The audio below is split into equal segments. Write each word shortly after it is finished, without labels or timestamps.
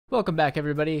Welcome back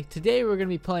everybody. Today we're going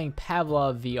to be playing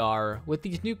Pavlov VR with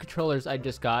these new controllers I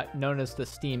just got, known as the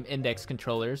Steam Index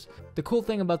controllers. The cool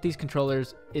thing about these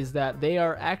controllers is that they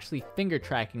are actually finger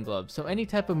tracking gloves, so any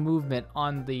type of movement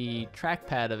on the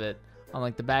trackpad of it, on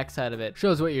like the back side of it,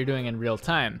 shows what you're doing in real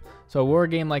time. So a war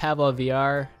game like Pavlov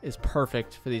VR is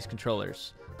perfect for these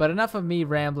controllers. But enough of me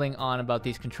rambling on about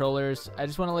these controllers. I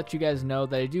just want to let you guys know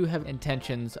that I do have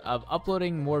intentions of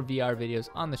uploading more VR videos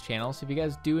on this channel. So if you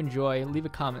guys do enjoy, leave a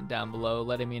comment down below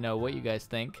letting me know what you guys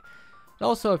think. And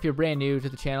also, if you're brand new to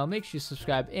the channel, make sure you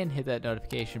subscribe and hit that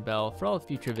notification bell for all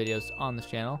future videos on this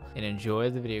channel. And enjoy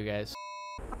the video, guys.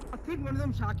 I think one of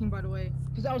them shocking, by the way,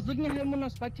 because I was looking at him when I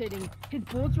was spectating. His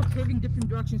bullets were curving different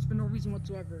directions for no reason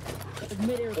whatsoever. Like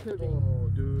mid-air curving. Oh,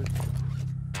 dude.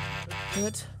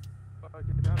 What?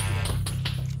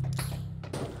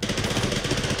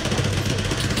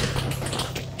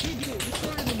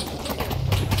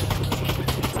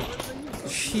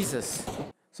 Jesus.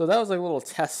 So that was like a little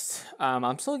test.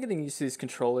 I'm still getting used to these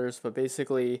controllers, but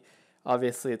basically,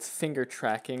 obviously it's finger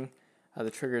tracking.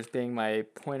 The triggers being my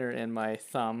pointer and my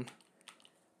thumb.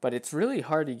 But it's really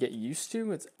hard to get used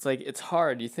to. It's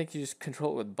hard. You think you just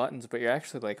control it with buttons, but you're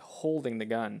actually like holding the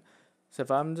gun. So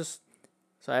if I'm just...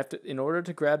 So I have to, in order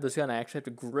to grab this gun, I actually have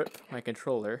to grip my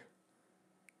controller.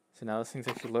 So now this thing's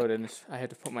actually loaded. I have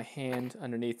to put my hand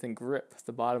underneath and grip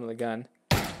the bottom of the gun.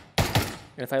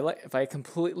 And if I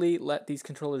completely let these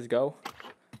controllers go,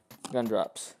 the gun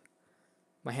drops.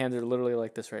 My hands are literally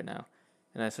like this right now.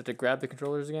 And I start to grab the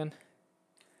controllers again.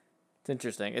 It's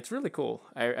interesting. It's really cool.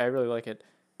 I really like it.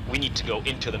 We need to go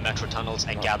into the metro tunnels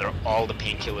and gather all the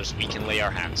painkillers we can lay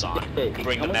our hands on.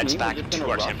 Bring the meds back to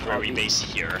our temporary base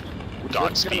here.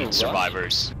 Godspeed,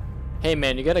 survivors. Hey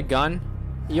man, you got a gun?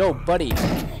 Yo, buddy.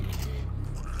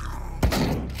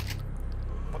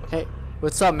 Hey,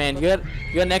 what's up, man? You got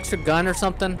an extra gun or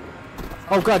something?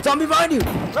 Oh god, zombie behind you!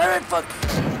 Right, fuck!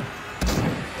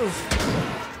 Oof.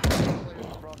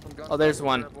 Oh, there's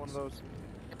one.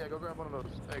 Yeah, go grab one of those.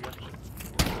 There you go.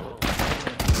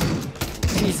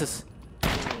 Jesus.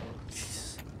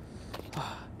 Jesus.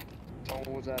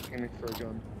 Someone was asking me for a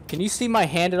gun. Can you see my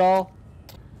hand at all?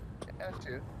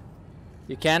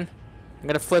 You can? I'm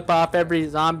gonna flip off every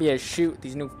zombie I shoot.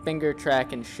 These new finger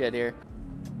tracking shit here.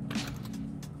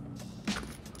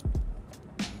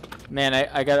 Man,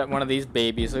 I got one of these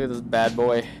babies. Look at this bad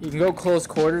boy. You can go close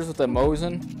quarters with the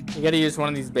Mosin. You gotta use one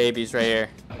of these babies right here.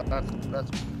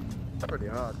 That's pretty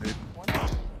hard, dude.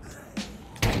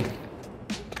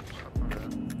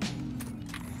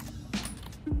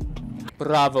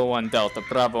 Bravo 1 Delta.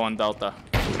 Bravo 1 Delta.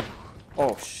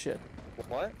 Oh shit.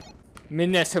 What?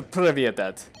 Меня все привет.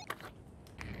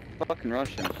 Fucking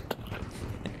Russian.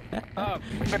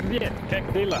 Привет,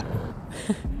 как дела?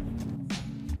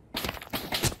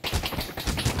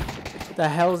 What the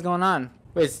hell is going on?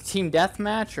 Wait, it's team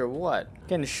deathmatch or what?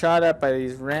 Getting shot at by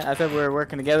these I thought we were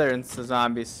working together against the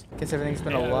zombies. Guess everything's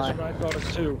been a lie. That's what I thought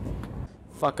it too.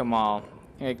 Fuck them all.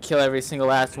 I'm gonna kill every single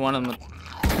last one of them.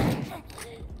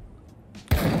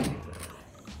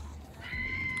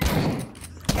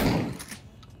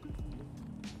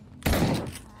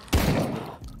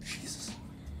 Jesus.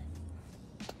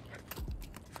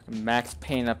 Fucking max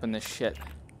pain up in this shit.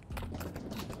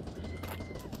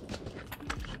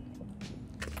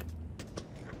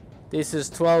 This is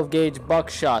 12 gauge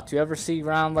buckshot. You ever see a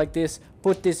round like this?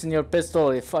 Put this in your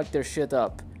pistol, you fuck their shit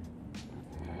up.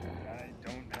 I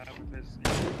don't have a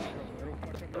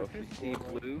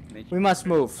pistol. We must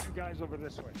move. Two guys over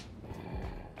this way.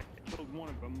 I killed one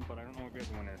of them, but I don't know where the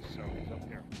other one is, so he's up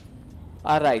here.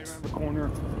 Alright. Around the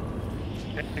corner.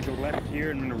 Then go left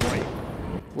here and then the right.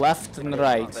 Left and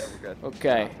right.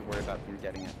 Okay. Don't have to worry about them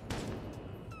getting it.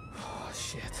 Oh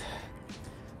shit.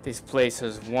 This place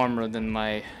is warmer than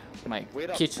my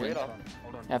kitchen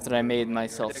after I made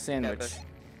myself sandwich.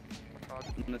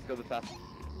 Let's go the fast.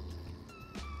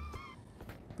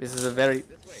 This is a very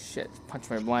shit. Punch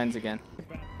my blinds again.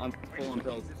 I'm full on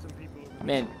pills.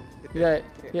 Man, you have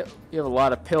a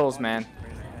lot of pills, man.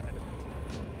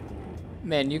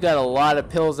 Man, you got a lot of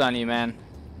pills on you, man.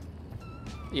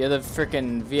 You're the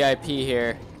freaking VIP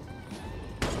here.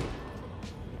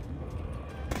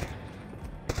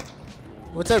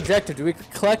 What's our objective? Do we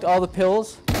collect all the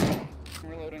pills?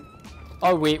 Reloading.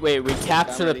 Oh, wait. We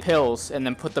capture the pills and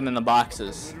then put them in the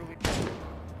boxes.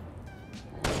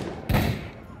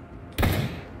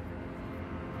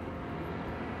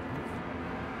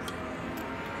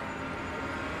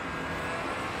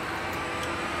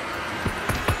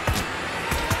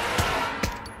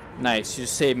 Nice, you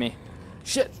just saved me.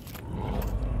 Shit!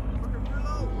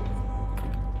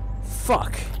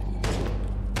 Fuck!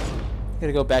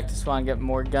 Gotta go back to spawn and get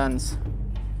more guns.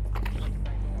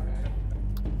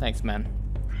 Thanks, man.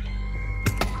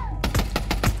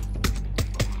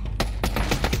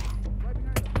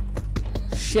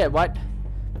 Shit, what?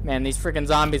 Man, these freaking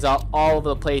zombies are all over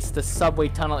the place. The subway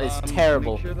tunnel is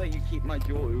terrible. Make sure that you keep my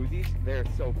dual Uzis. They're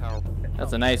so powerful.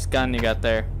 That's a nice gun you got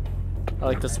there. I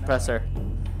like the suppressor.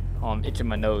 Oh, I'm itching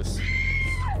my nose.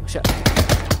 Shit.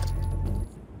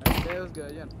 That was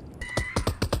good, yeah.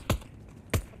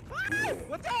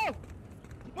 What's up?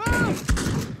 Whoa!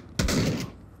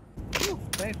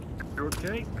 Thanks. You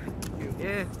okay?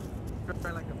 Yeah.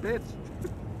 Crying like a bitch.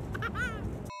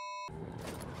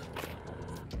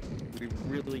 We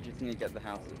really just need to get the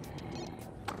houses.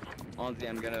 Honestly,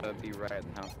 I'm gonna be right at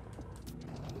the house.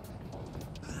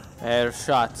 There's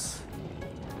shots.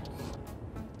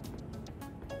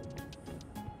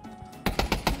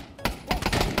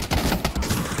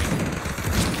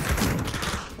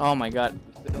 Oh my god.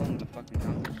 Still in the fucking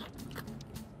house.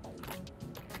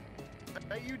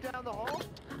 Are you down the hall?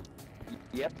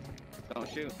 Yep. Don't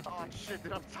shoot. Oh shit,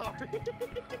 dude, I'm sorry.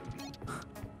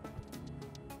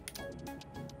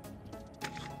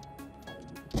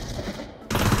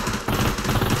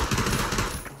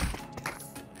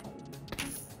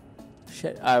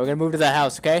 Shit. Alright, we're gonna move to that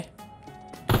house, okay?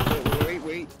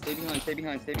 Wait. Stay behind, stay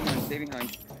behind, stay behind, stay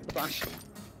behind. Flash.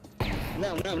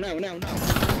 No. Behind the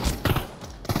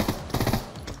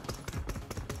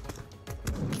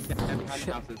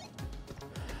houses.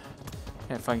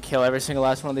 If I can kill every single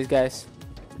last one of these guys.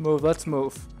 Move, let's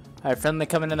move. Alright, friendly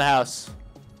coming in the house.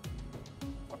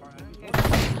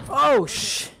 Oh,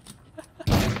 shit.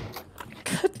 God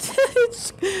damn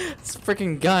it. This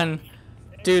freaking gun.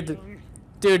 Dude,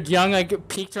 Young, like,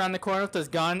 peeked around the corner with his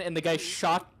gun, and the guy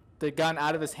shot the gun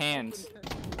out of his hands.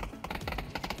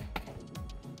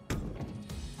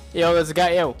 Yo, there's a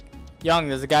guy, Young,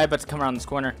 there's a guy about to come around this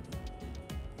corner.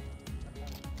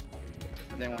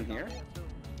 Is anyone here?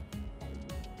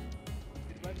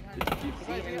 Did you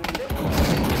see anyone?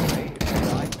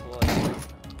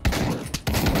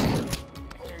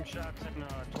 Hearing shots in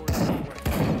towards the subway.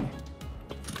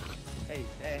 Hey.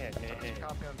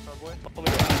 Copy on subway.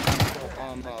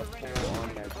 On I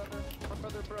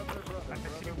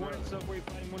see one subway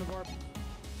fighting one of our.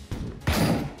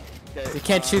 You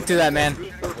can't shoot through that, man.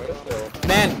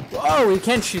 Man, oh, we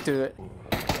can shoot through it.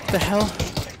 What the hell?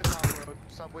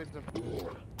 Subway's the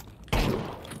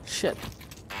Shit.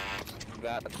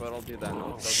 That's what I'll do then.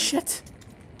 Shit.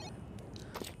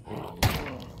 How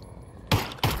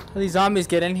do these zombies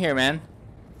get in here, man?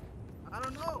 I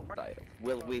don't know.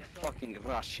 Will we fucking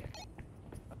rush it?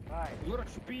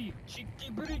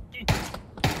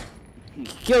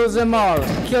 Kill them all.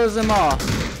 Kill them all.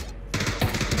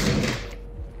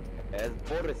 As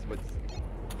Boris would say.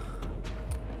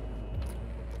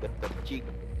 The cheek.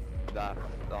 Oh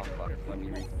fuck, let me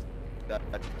read. The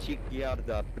cheeky are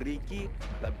the freaky,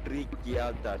 the freaky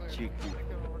are the cheeky.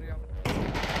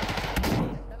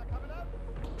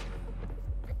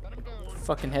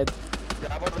 Fucking head.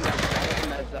 Grab him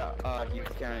as he was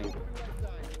carrying.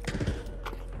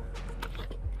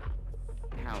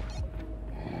 House.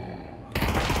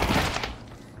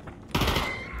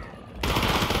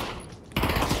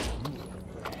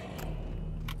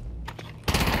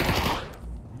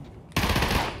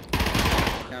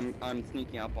 I'm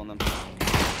sneaking up on them.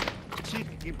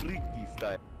 Cheeky breaky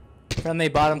style. Friendly,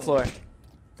 bottom floor.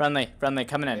 Friendly,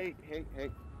 coming in. Hey.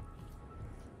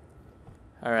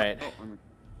 Alright. Oh,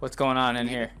 What's going on in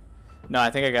here? No, I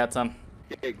think I got some.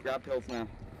 okay, grab pills now.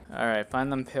 Alright,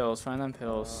 find them pills.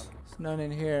 There's none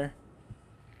in here.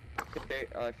 Okay,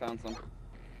 I found some.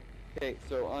 Okay,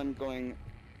 so I'm going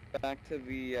back to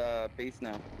the base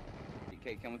now.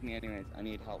 Okay, come with me anyways. I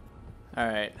need help.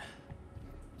 Alright.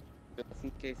 Just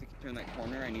in case you can turn that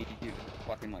corner, I need you to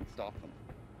fucking like stop them.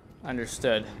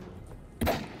 Understood.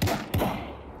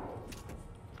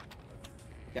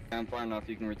 Yeah, I'm far enough.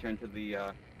 You can return to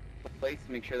the place.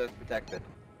 Make sure that's protected.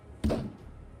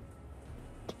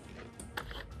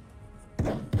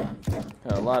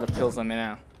 Got a lot of pills on me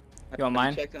now. You want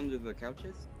mine? Check under the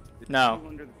couches? No. There's two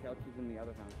under the couches in the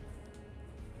other house.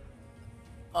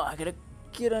 Oh, I gotta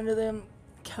get under them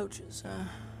couches, huh?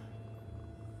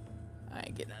 I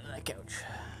ain't getting under that couch.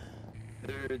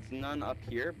 There's none up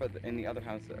here, but in the other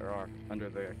house there are under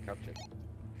the couches.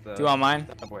 Do you want mine?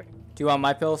 Subway. Do you want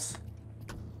my pills?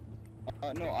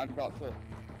 No, I've got full.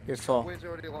 Here's full. Subway's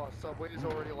already lost. Subway's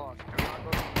already lost.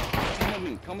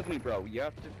 Come with me, bro. You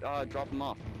have to drop them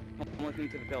off. Come with me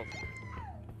to the pills.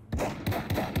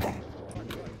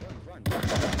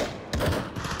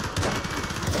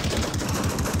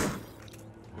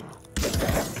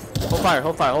 Run.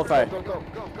 Hold fire. Go.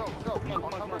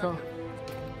 Go.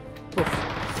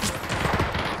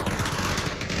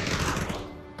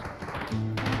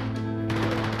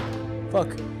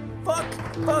 Fuck. Fuck.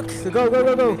 Fuck. Go, go,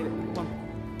 go, go.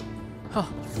 Oh,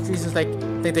 Jesus, I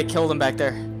think they killed him back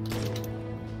there.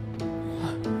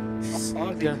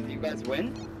 Honestly, if you guys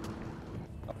win?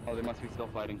 Oh, they must be still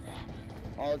fighting.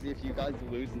 Honestly, if you guys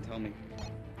lose, then tell me.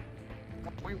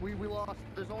 We lost.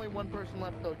 There's only one person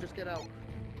left though. Just get out.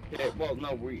 Okay, well,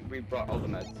 no, we brought all the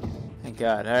meds. Thank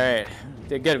God. Alright.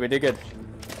 Did good. We did good.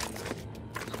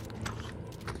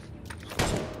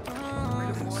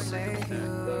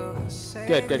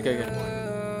 Good, good, good, good.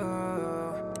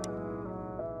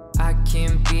 I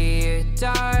can be a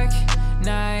dark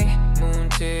night, moon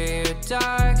to your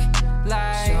dark